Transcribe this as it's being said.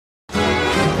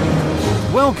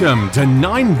Welcome to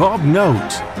 9 Bob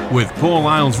Note with Paul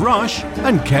Isles-Rush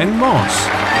and Ken Moss.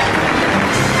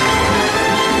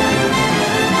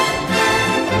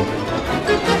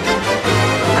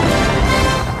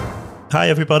 Hi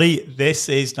everybody, this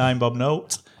is 9 Bob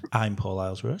Note. I'm Paul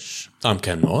Isles-Rush. I'm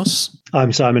Ken Moss.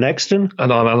 I'm Simon Exton.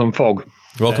 And I'm Alan Fogg.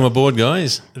 Welcome aboard,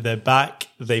 guys. They're back.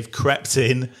 They've crept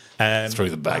in.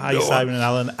 Through the back Hi, door. Simon and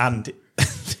Alan. And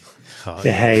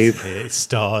Behave. It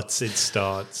starts.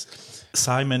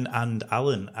 Simon and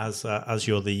Alan, as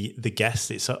you're the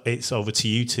guest, it's over to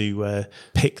you to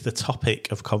pick the topic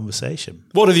of conversation.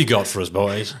 What have you got for us,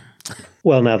 boys?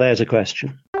 Well, now there's a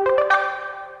question.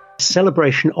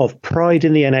 Celebration of Pride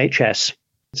in the NHS.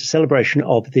 It's a celebration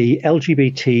of the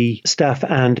LGBT staff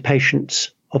and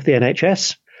patients of the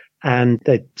NHS. And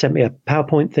they sent me a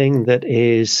PowerPoint thing that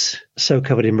is so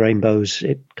covered in rainbows,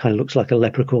 it kind of looks like a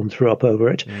leprechaun threw up over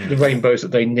it. The rainbows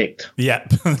that they nicked. Yeah,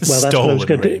 Well, that's what I was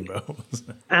going to do. rainbows.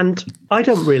 And I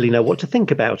don't really know what to think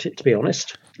about it, to be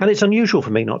honest. And it's unusual for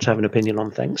me not to have an opinion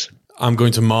on things. I'm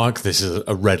going to mark this as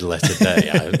a red letter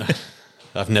day.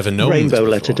 I've never known Rainbow this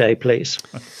letter before. day, please.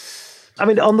 I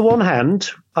mean, on the one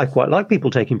hand, I quite like people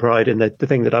taking pride in the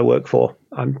thing that I work for.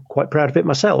 I'm quite proud of it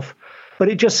myself. But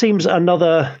it just seems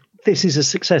another, this is a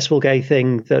successful gay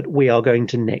thing that we are going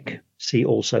to nick. See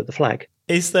also the flag.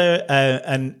 Is there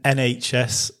an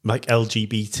NHS, like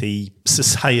LGBT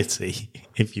society,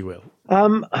 if you will?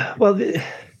 Well,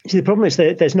 the problem is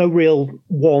that there's no real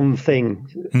one thing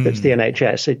that's the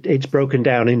NHS. It's broken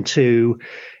down into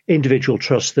individual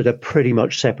trusts that are pretty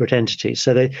much separate entities.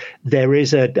 So there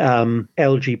is a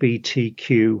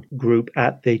LGBTQ group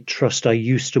at the trust I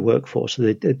used to work for, so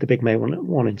the big main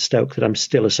one in Stoke that I'm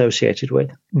still associated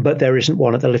with. But there isn't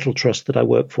one at the little trust that I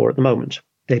work for at the moment.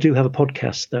 They do have a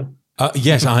podcast, though.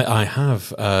 Yes, I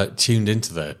have tuned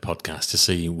into their podcast to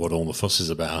see what all the fuss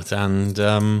is about, and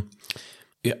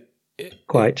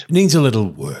Quite. it needs a little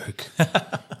work.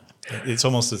 It's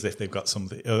almost as if they've got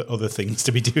other things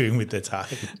to be doing with their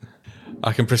time.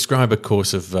 I can prescribe a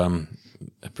course of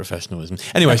professionalism.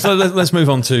 Anyway, so let's move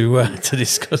on to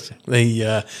discuss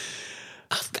the.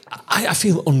 I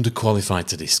feel underqualified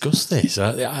to discuss this.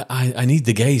 I need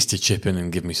the gays to chip in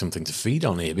and give me something to feed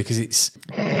on here because it's.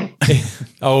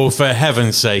 Oh, for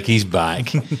heaven's sake, he's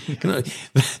back!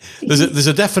 There's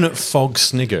a definite Fogg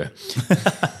snigger.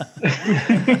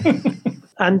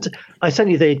 And I sent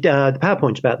you the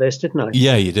PowerPoint about this, didn't I?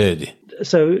 Yeah, you did.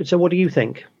 So what do you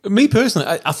think? Me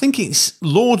personally, I think it's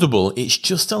laudable. It's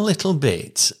just a little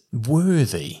bit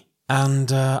worthy.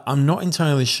 And I'm not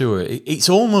entirely sure. It's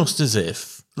almost as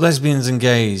if lesbians and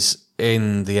gays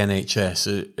in the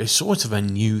NHS are sort of a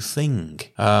new thing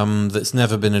that's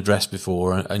never been addressed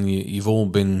before. And you've all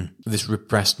been this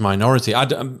repressed minority.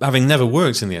 Having never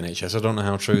worked in the NHS, I don't know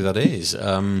how true that is.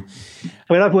 I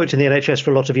mean, I've worked in the NHS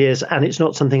for a lot of years, and it's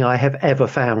not something I have ever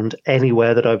found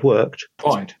anywhere that I've worked.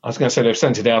 Pride. I was going to say they've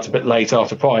sent it out a bit late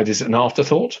after Pride. Is it an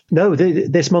afterthought? No,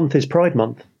 this month is Pride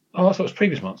Month. Oh, I thought it was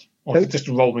previous month. Or is it just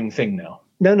a rolling thing now?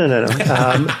 No.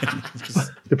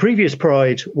 The previous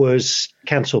Pride was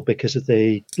cancelled because of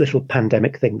the little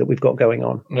pandemic thing that we've got going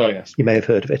on. Oh, yes. You may have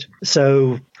heard of it.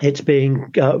 So it's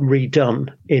being redone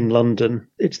in London.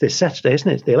 It's this Saturday,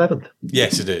 isn't it? It's the 11th.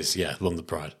 Yes, it is. Yeah, London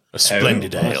Pride. A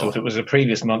splendid I ale. thought it was a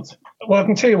previous month. Well, I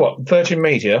can tell you what. Virgin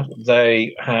Media,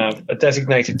 they have a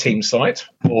designated team site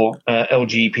for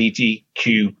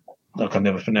LGBTQ. I can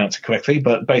never pronounce it correctly,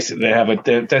 but basically they have a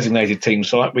designated team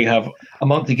site. We have a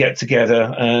monthly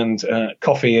get-together and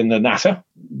coffee in the Natter.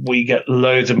 We get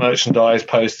loads of merchandise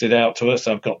posted out to us.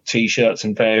 I've got T-shirts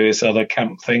and various other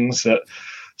camp things that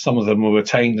some of them were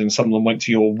retained and some of them went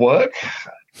to your work.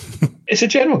 It's a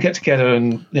general get-together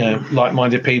and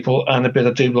like-minded people and a bit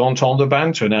of double entendre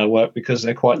banter in our work because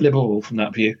they're quite liberal from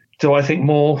that view. Do I think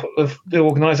more of the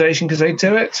organisation because they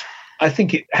do it? I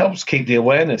think it helps keep the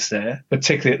awareness there,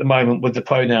 particularly at the moment with the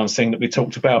pronouns thing that we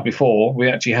talked about before. We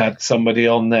actually had somebody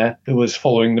on there who was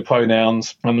following the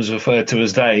pronouns and was referred to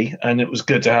as they, and it was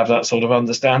good to have that sort of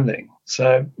understanding.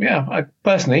 So, yeah, I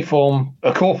personally, from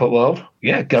a corporate world,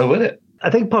 go with it. I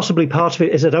think possibly part of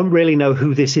it is I don't really know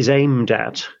who this is aimed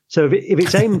at. So if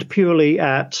it's aimed purely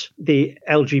at the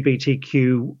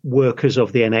LGBTQ workers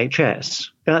of the NHS,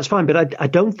 then that's fine. But I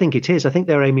don't think it is. I think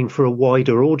they're aiming for a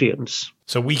wider audience.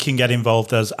 So we can get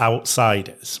involved as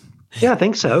outsiders. Yeah, I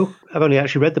think so. I've only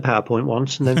actually read the PowerPoint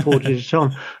once and then forwarded it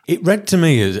on. It read to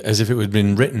me as if it had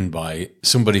been written by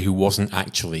somebody who wasn't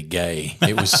actually gay.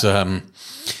 It was...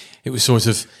 It was sort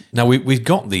of, now we've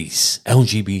got these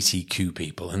LGBTQ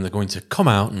people and they're going to come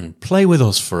out and play with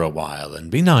us for a while and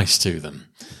be nice to them.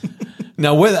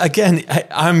 Now, again,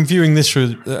 I'm viewing this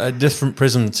through a different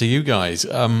prism to you guys.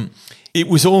 It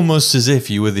was almost as if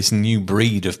you were this new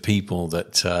breed of people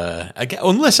that, again,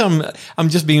 unless I'm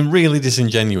just being really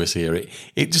disingenuous here,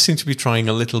 it just seems to be trying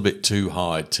a little bit too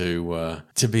hard to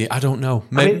be. I don't know.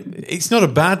 It's not a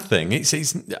bad thing. It's.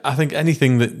 I think any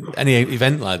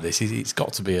event like this, it's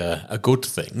got to be a good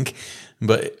thing.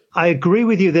 But I agree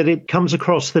with you that it comes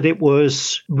across that it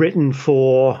was written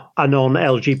for a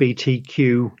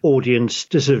non-LGBTQ audience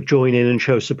to sort of join in and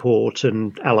show support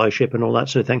and allyship and all that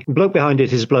sort of thing. The bloke behind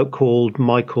it is a bloke called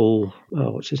Michael,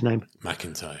 what's his name?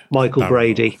 McIntyre. Michael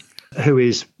Brady, who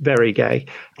is very gay.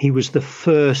 He was the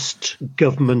first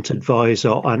government advisor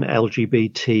on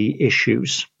LGBT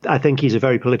issues. I think he's a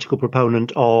very political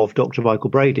proponent of Dr.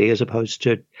 Michael Brady as opposed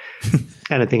to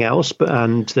anything else.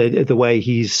 And the way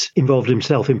he's involved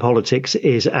himself in politics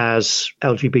is as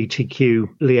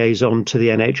LGBTQ liaison to the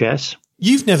NHS.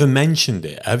 You've never mentioned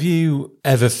it. Have you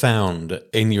ever found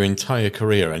in your entire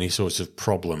career any sort of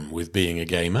problem with being a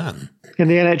gay man? In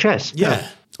the NHS? Yeah.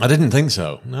 I didn't think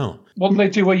so, no. What do they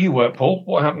do where you work, Paul?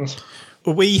 What happens?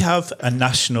 We have a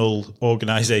national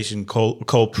organisation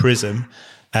called PRISM.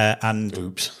 And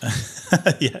oops,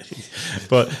 yeah,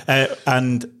 but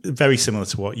and very similar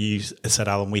to what you said,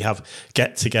 Alan. We have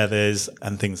get-togethers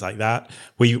and things like that.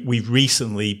 We've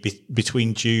recently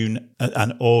between June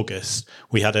and August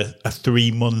we had a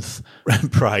 3-month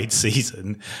Pride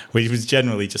season, which was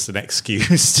generally just an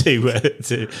excuse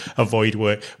to avoid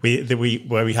work.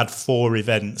 Where we had 4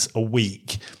 events a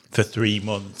week for 3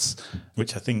 months,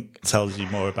 which I think tells you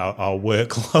more about our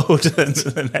workload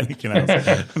than anything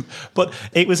else. But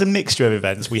it was a mixture of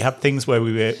events. We had things where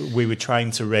we were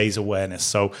trying to raise awareness.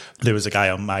 So there was a guy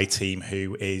on my team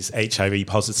who is HIV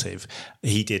positive.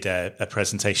 He did a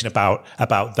presentation about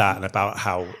that and about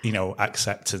how,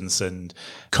 acceptance and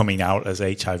coming out as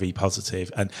HIV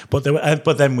positive.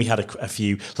 But then we had a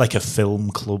few, like a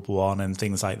film club one and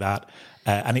things like that.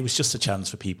 And it was just a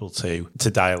chance for people to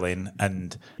dial in,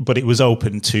 but it was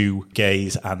open to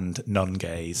gays and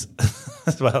non-gays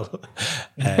as well.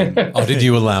 Did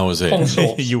you allow us in?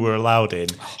 Consorts. You were allowed in,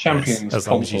 champions, as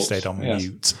long as you stayed on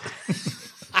mute.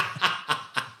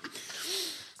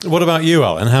 What about you,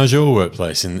 Alan? How's your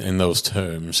workplace in those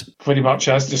terms? Pretty much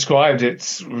as described.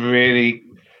 It's really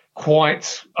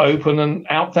quite open and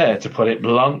out there, to put it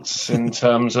blunt, in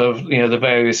terms of the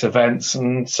various events,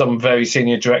 and some very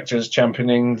senior directors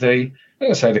championing the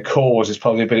cause is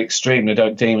probably a bit extreme. They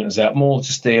don't deem it as that, more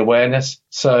just the awareness.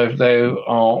 So they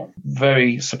are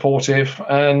very supportive,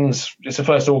 and it's the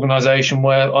first organisation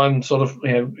where I'm sort of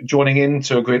joining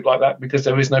into a group like that because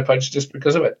there is no prejudice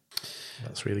because of it.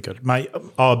 That's really good.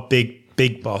 Our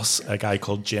big boss, a guy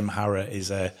called Jim Harrah, is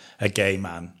a gay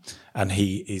man. And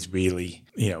he is really,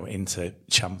 into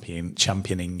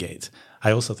championing it.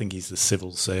 I also think he's the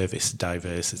civil service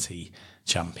diversity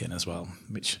champion as well,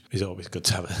 which is always good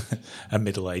to have a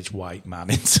middle-aged white man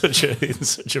in such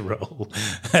a role.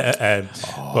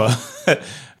 But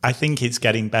I think it's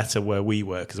getting better where we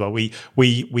work as well.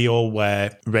 We all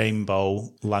wear rainbow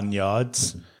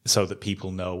lanyards so that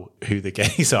people know who the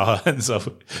gays are, and so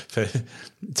for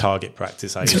target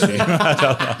practice, I assume. I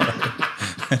don't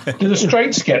know. Do the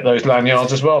straights get those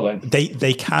lanyards as well then?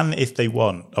 They can if they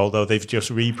want, although they've just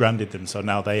rebranded them. So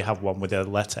now they have one with a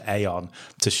letter A on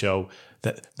to show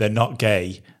that they're not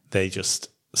gay, they just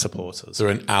support us. They're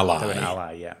an ally. They're an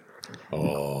ally, yeah.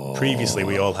 Oh. Previously,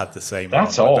 we all had the same.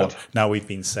 That's one, odd. Now we've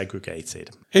been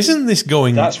segregated. Isn't this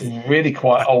going... That's really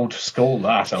quite old school,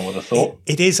 that, I would have thought.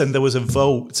 It is, and there was a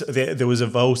vote. There was a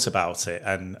vote about it,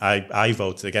 and I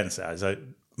voted against it. I was like,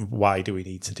 why do we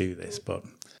need to do this? But...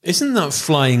 Isn't that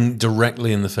flying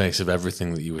directly in the face of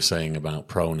everything that you were saying about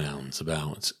pronouns,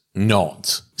 about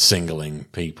not singling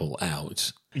people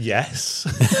out? Yes,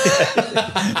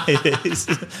 it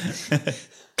is.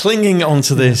 Clinging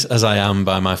onto this as I am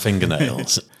by my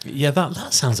fingernails. Yeah,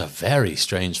 that sounds a very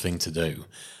strange thing to do.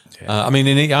 I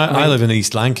live in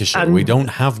East Lancashire. We don't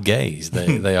have gays.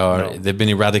 They've been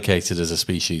eradicated as a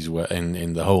species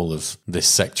in the whole of this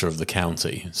sector of the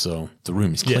county. So the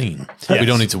room is clean. Yes. We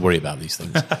don't need to worry about these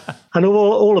things. And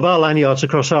all of our lanyards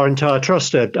across our entire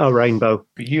trust are rainbow.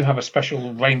 But you have a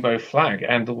special rainbow flag,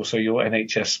 and also your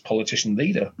NHS politician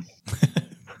leader.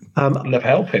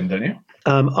 Lapel pin, don't you?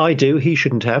 I do. He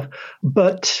shouldn't have.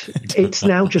 But it's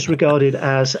now just regarded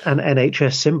as an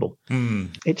NHS symbol.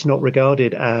 It's not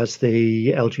regarded as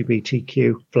the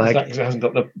LGBTQ flag. Because it hasn't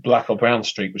got the black or brown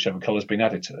streak, whichever colour's been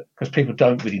added to it. Because people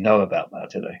don't really know about that,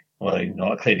 do they?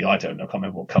 Well, clearly I don't know. I can't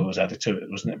remember what colour was added to it.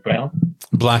 Wasn't it brown?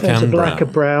 Black There's and a black, brown.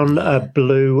 a brown, a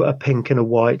blue, a pink and a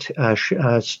white,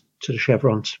 sort of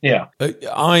chevrons. Yeah.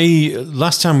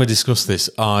 Last time we discussed this,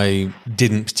 I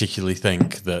didn't particularly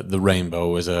think that the rainbow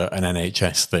was an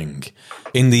NHS thing.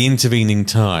 In the intervening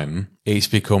time, it's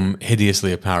become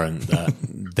hideously apparent that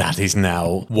that is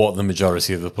now what the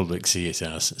majority of the public see it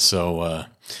as. So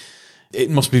it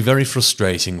must be very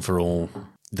frustrating for all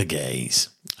the gays.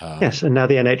 Yes, and now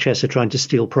the NHS are trying to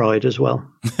steal pride as well.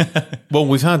 Well,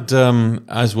 we've had,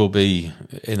 as will be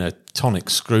in a tonic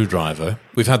screwdriver,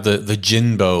 we've had the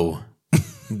Ginbo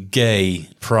gay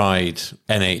pride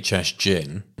NHS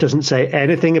gin. Doesn't say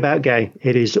anything about gay.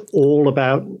 It is all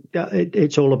about,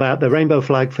 it's all about the rainbow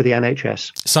flag for the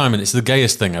NHS. Simon, it's the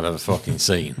gayest thing I've ever fucking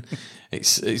seen.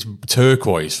 It's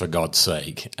turquoise, for God's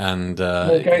sake. And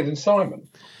More gay than Simon.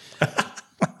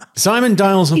 Simon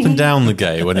dials up and down the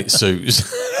gay when it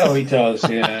suits. Oh, he does,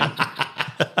 yeah.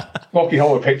 Rocky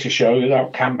Horror Picture Show,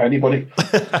 that'll camp anybody.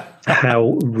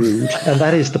 How rude. And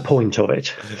that is the point of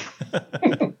it.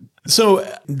 So,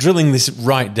 drilling this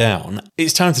right down,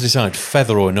 it's time to decide,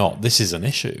 feather or not, this is an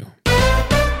issue.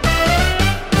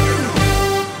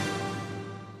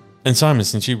 And Simon,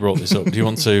 since you brought this up, do you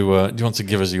want to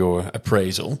give us your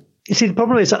appraisal? You see, the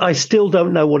problem is that I still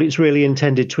don't know what it's really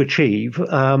intended to achieve,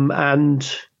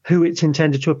 and who it's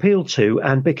intended to appeal to.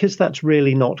 And because that's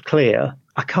really not clear,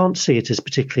 I can't see it as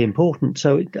particularly important.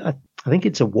 So I think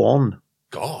it's a 1.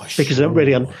 Gosh. Because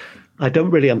I don't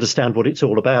really understand what it's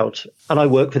all about. And I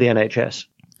work for the NHS.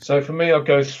 So for me, I'll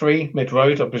go 3,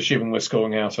 mid-road. I'm presuming we're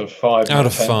scoring out of 5. Out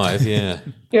of 5, yeah.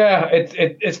 Yeah,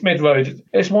 it's mid-road.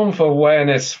 It's one for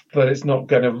awareness, but it's not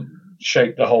going to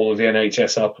shake the whole of the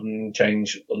NHS up and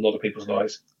change a lot of people's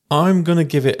lives. I'm going to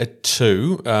give it a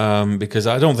 2 because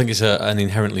I don't think it's an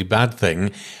inherently bad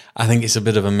thing. I think it's a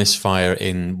bit of a misfire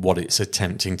in what it's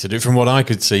attempting to do. From what I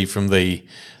could see from the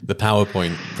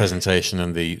PowerPoint presentation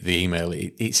and the email,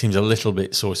 it seems a little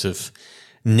bit sort of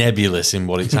nebulous in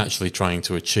what it's actually trying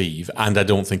to achieve. And I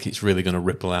don't think it's really going to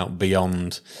ripple out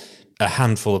beyond a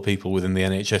handful of people within the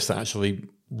NHS that actually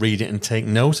read it and take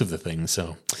note of the thing.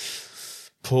 So,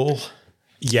 Paul?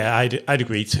 Yeah, I'd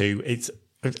agree too.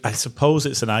 I suppose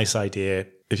it's a nice idea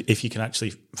if you can actually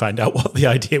find out what the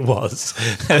idea was.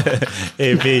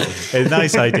 It'd be a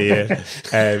nice idea,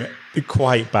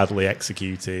 quite badly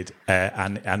executed,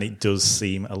 and it does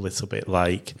seem a little bit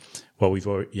like, well,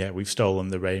 we've stolen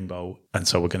the rainbow, and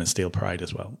so we're going to steal pride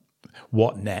as well.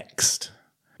 What next?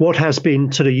 What has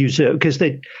been sort of used, because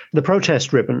the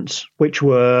protest ribbons, which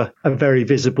were a very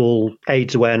visible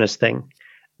AIDS awareness thing,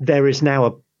 there is now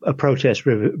a protest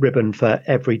ribbon for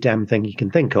every damn thing you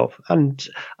can think of. And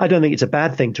I don't think it's a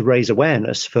bad thing to raise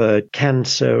awareness for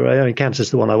cancer. I mean, cancer's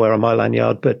the one I wear on my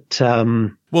lanyard, but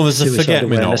well, there's a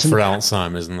forget-me-not for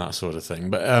Alzheimer's and that sort of thing.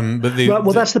 But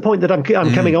that's the point that I'm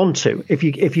coming on to. If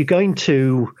you're going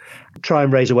to try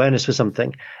and raise awareness for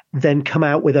something, then come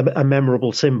out with a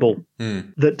memorable symbol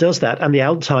that does that. And the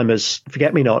Alzheimer's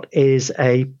forget-me-not is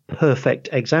a perfect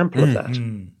example of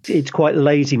that. It's quite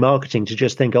lazy marketing to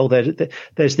just think, oh,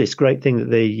 there's this great thing that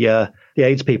the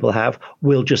AIDS people have.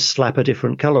 We'll just slap a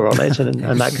different colour on it,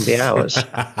 and that can be ours.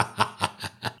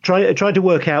 Try to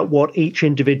work out what each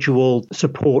individual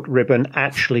support ribbon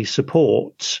actually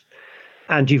supports.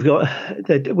 And you've got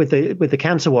with the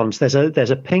cancer ones, there's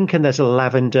a pink and there's a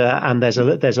lavender and there's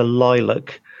a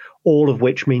lilac, all of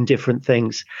which mean different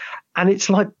things. And it's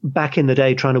like back in the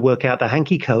day trying to work out the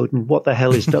hanky code and what the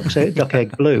hell is duck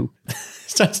egg blue.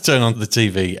 It's time to turn on the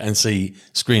TV and see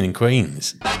Screening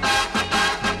Queens.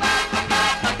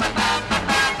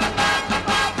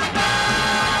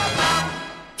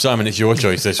 Simon, it's your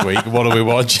choice this week. What are we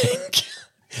watching?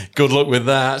 Good luck with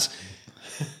that.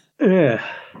 Yeah.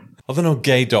 Are there no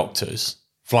gay doctors?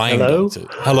 Flying Hello? doctors?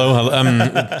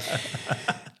 Hello.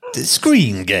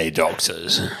 Screen gay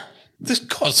doctors. There's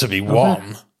got to be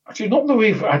one. Actually, not that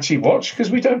we've actually watched,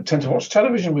 because we don't tend to watch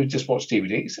television. We just watch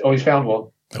DVDs. Oh, he's found one.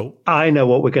 Oh, I know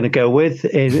what we're going to go with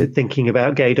in thinking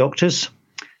about gay doctors.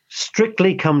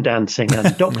 Strictly Come Dancing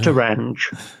and Dr.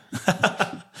 Range.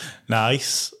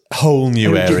 nice. Whole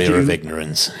new area of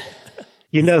ignorance.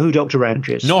 You know who Dr. Range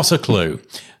is? Not a clue.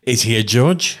 Is he a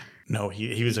judge? No,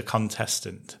 he was a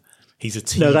contestant. He's a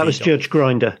TV. No, that was Judge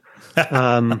Grinder.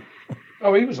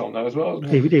 Oh, he was on there as well,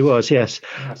 wasn't he? He was, yes.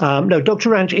 No, Dr.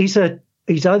 Range, he's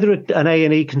either an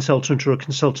A&E consultant or a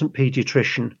consultant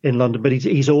paediatrician in London, but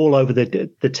he's all over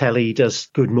the telly. He does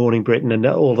Good Morning Britain and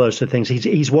all those sort of things.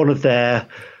 He's one of their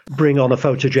bring on a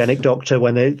photogenic doctor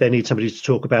when they need somebody to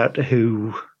talk about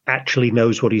who actually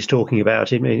knows what he's talking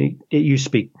about. I mean, it used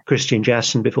to be Christian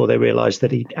Jasson before they realised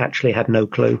that he actually had no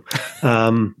clue.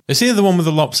 Is he the one with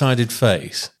the lopsided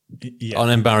face Yeah. on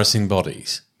Embarrassing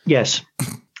Bodies? Yes.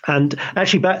 And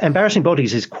actually, Embarrassing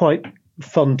Bodies is quite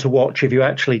fun to watch if you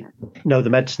actually know the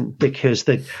medicine, because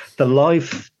the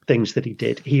live things that he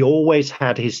did, he always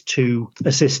had his two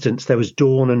assistants. There was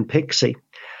Dawn and Pixie,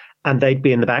 and they'd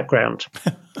be in the background.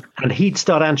 And he'd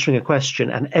start answering a question,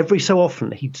 and every so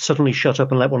often he'd suddenly shut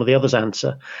up and let one of the others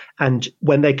answer. And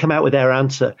when they come out with their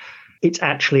answer, it's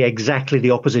actually exactly the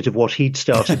opposite of what he'd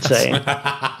saying.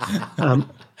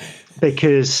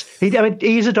 Because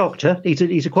he's a doctor,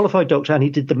 he's a qualified doctor, and he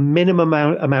did the minimum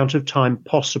amount of time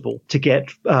possible to get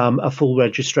a full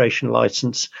registration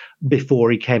license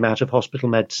before he came out of hospital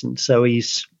medicine. So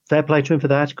he's fair play to him for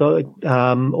that. Got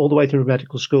all the way through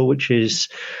medical school, which is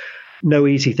no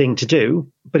easy thing to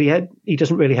do. But he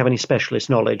doesn't really have any specialist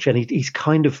knowledge, and he's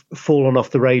kind of fallen off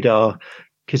the radar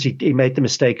because he made the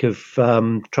mistake of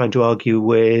trying to argue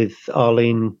with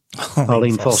Arlene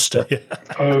Foster. Yeah.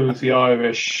 Oh, the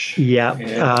Irish. Yeah.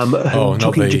 Not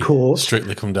took him to the court.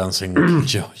 Strictly Come Dancing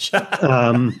judge.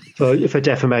 for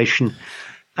defamation.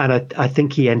 And I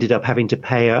think he ended up having to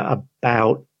pay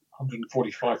about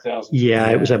 145,000. Yeah,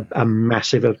 it was a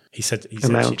massive He said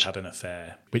amount. she had an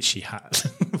affair, which she had.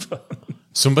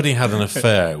 Somebody had an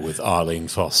affair with Arlene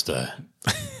Foster.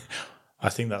 I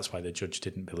think that's why the judge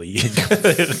didn't believe.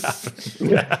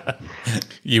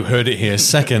 You heard it here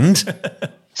second.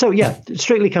 So yeah,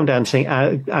 Strictly Come Dancing,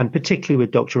 and particularly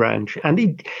with Dr. Range,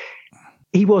 and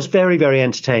he was very, very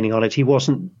entertaining on it. He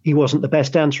wasn't the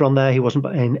best dancer on there. He wasn't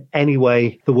in any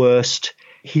way the worst.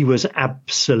 He was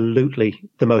absolutely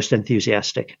the most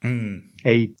enthusiastic.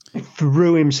 He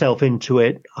threw himself into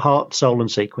it, heart, soul, and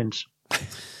sequins.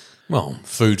 Well,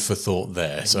 food for thought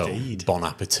there. Indeed. So bon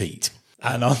appetit.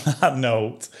 And on that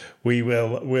note,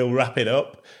 we'll wrap it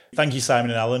up. Thank you, Simon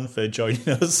and Alan, for joining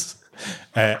us.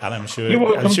 And I'm sure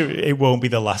it won't be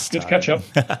the last Good time. to catch up.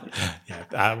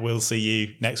 Yeah, we'll see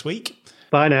you next week.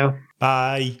 Bye now.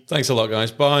 Bye. Thanks a lot,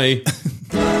 guys. Bye.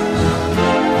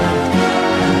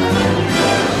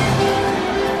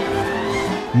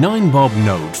 Nine Bob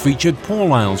Note featured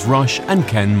Paul Isles Rush and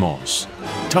Ken Moss.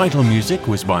 Title music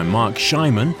was by Mark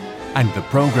Shyman, and the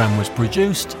programme was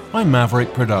produced by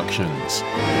Maverick Productions.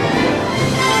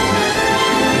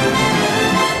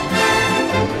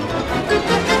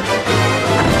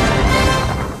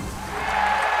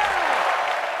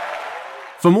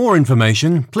 For more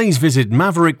information, please visit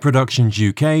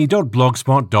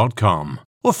maverickproductionsuk.blogspot.com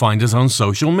or find us on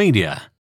social media.